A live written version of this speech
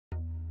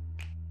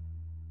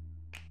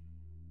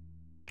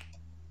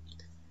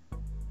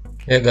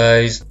Hey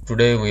guys,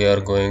 today we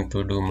are going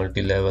to do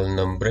multi-level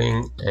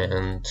numbering,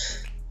 and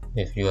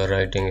if you are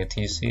writing a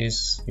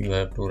thesis, you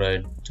have to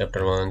write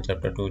chapter 1,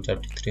 chapter 2,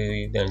 chapter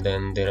 3, and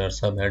then there are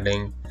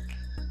subheadings,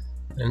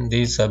 and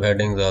these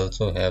subheadings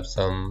also have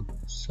some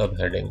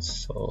subheadings.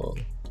 So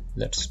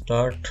let's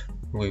start.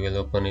 We will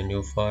open a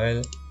new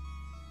file.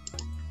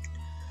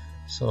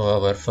 So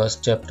our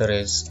first chapter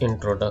is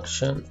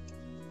introduction.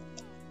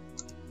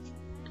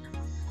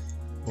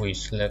 We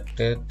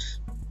select it.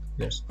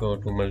 Let's go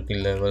to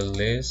multi-level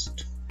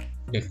list,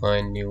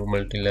 define new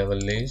multi-level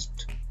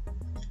list.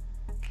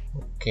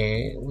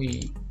 Okay,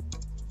 we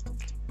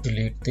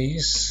delete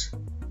these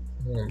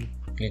and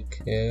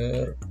click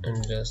here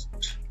and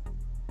just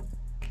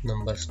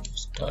number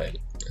style,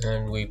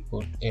 and we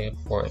put a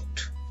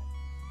point,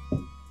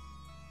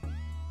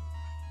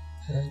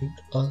 and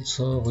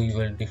also we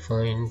will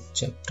define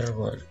chapter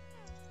 1.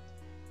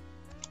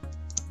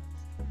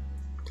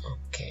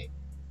 Okay,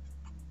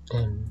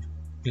 and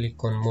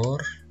click on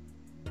more,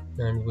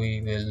 and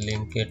we will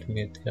link it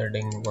with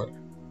heading 1.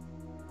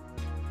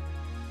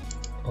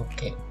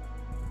 Okay,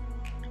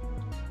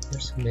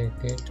 let's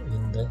make it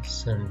in the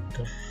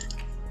center.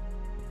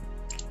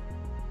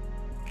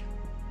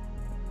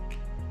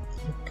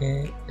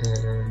 Okay,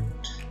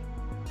 and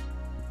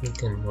we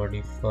can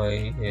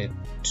modify it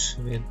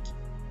with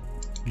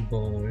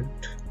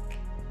bold,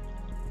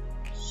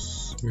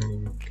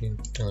 make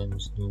it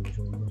Times New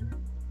Roman.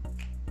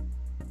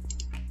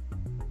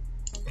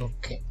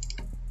 Okay,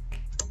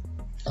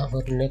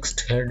 our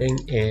next heading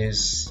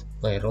is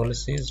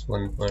pyrolysis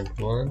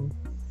 1.1.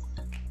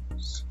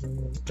 So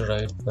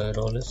write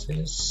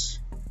pyrolysis.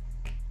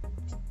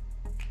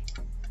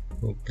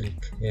 We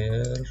click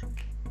here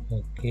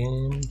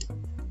again.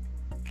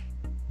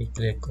 We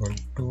click on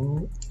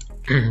 2,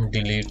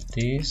 delete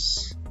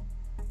this,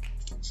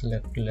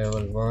 select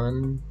level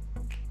 1,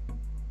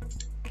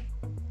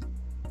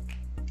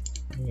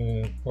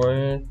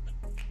 point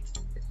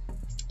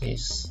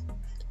this,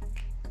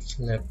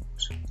 select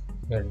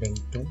heading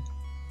 2.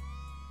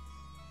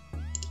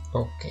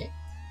 Okay,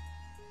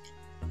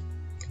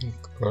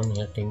 click on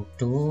heading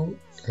 2,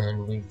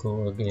 and we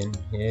go again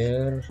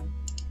here,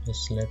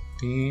 select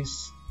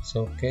these. It's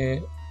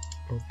okay.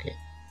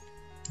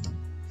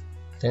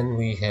 Then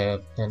we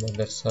have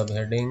another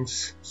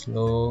subheadings: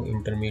 slow,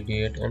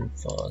 intermediate, and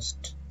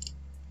fast.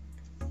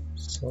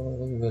 So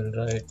we will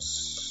write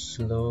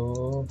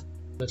slow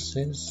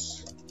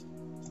pyrolysis,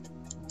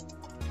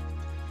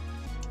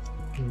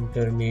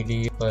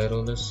 intermediate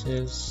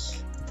pyrolysis,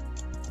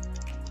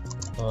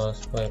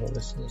 fast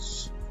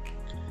pyrolysis.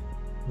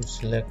 We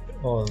select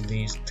all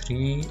these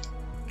 3,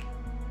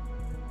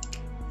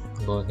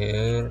 go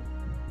here,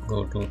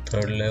 go to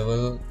third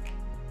level,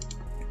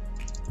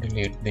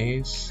 delete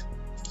these,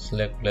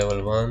 select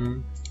level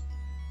 1,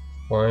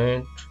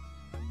 point,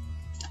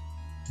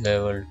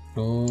 level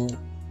 2,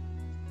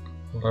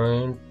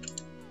 point,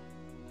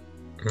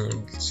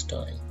 and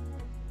style.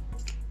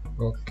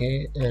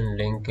 Okay, and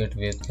link it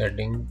with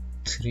heading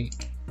 3.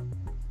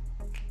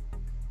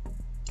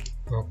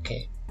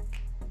 Okay,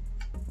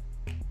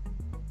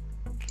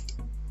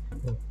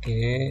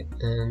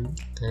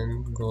 and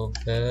then go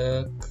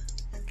back,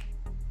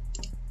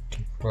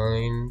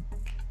 define,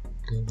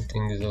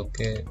 everything is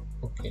okay.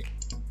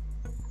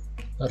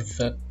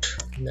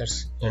 Perfect.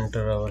 Let's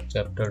enter our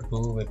chapter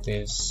 2, which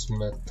is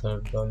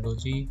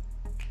methodology.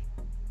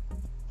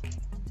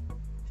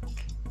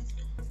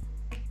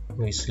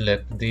 We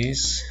select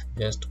this,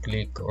 just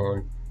click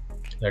on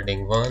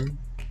heading 1,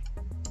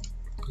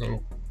 and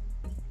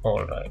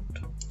alright.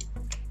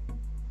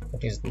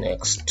 What is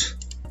next?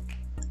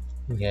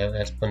 We have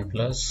Aspen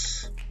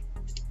Plus,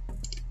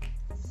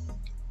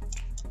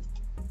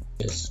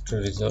 test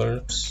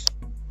results,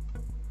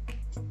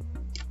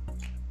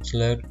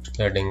 select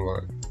heading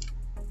 1.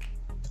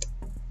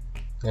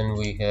 Then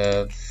we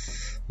have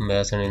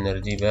mass and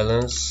energy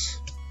balance,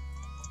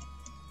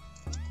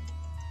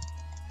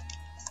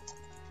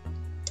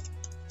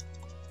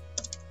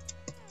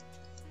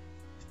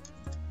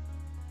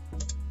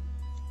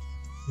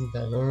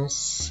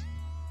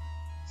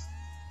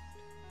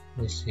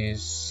 this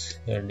is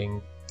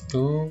heading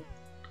 2,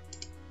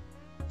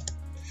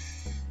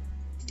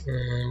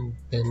 and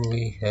then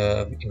we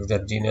have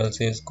exergy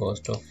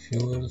cost of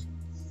fuel.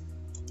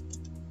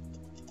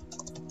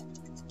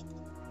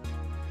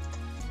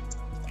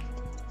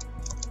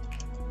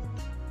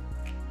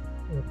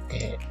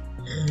 Okay,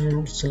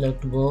 and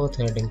select both,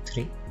 heading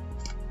 3.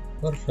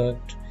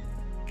 Perfect.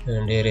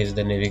 And here is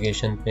the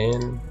navigation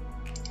pane.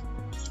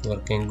 It's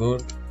working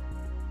good.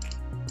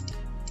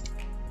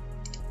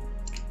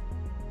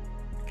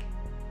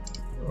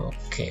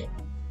 Okay,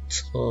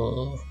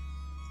 so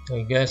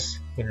I guess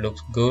it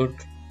looks good.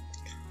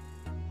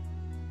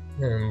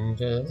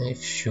 And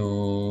if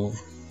you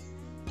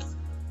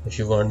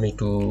want me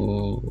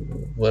to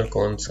work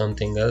on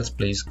something else,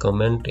 please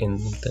comment in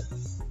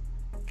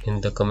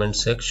the comment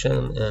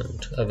section,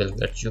 and I will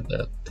get you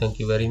back. Thank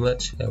you very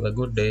much. Have a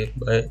good day.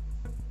 Bye.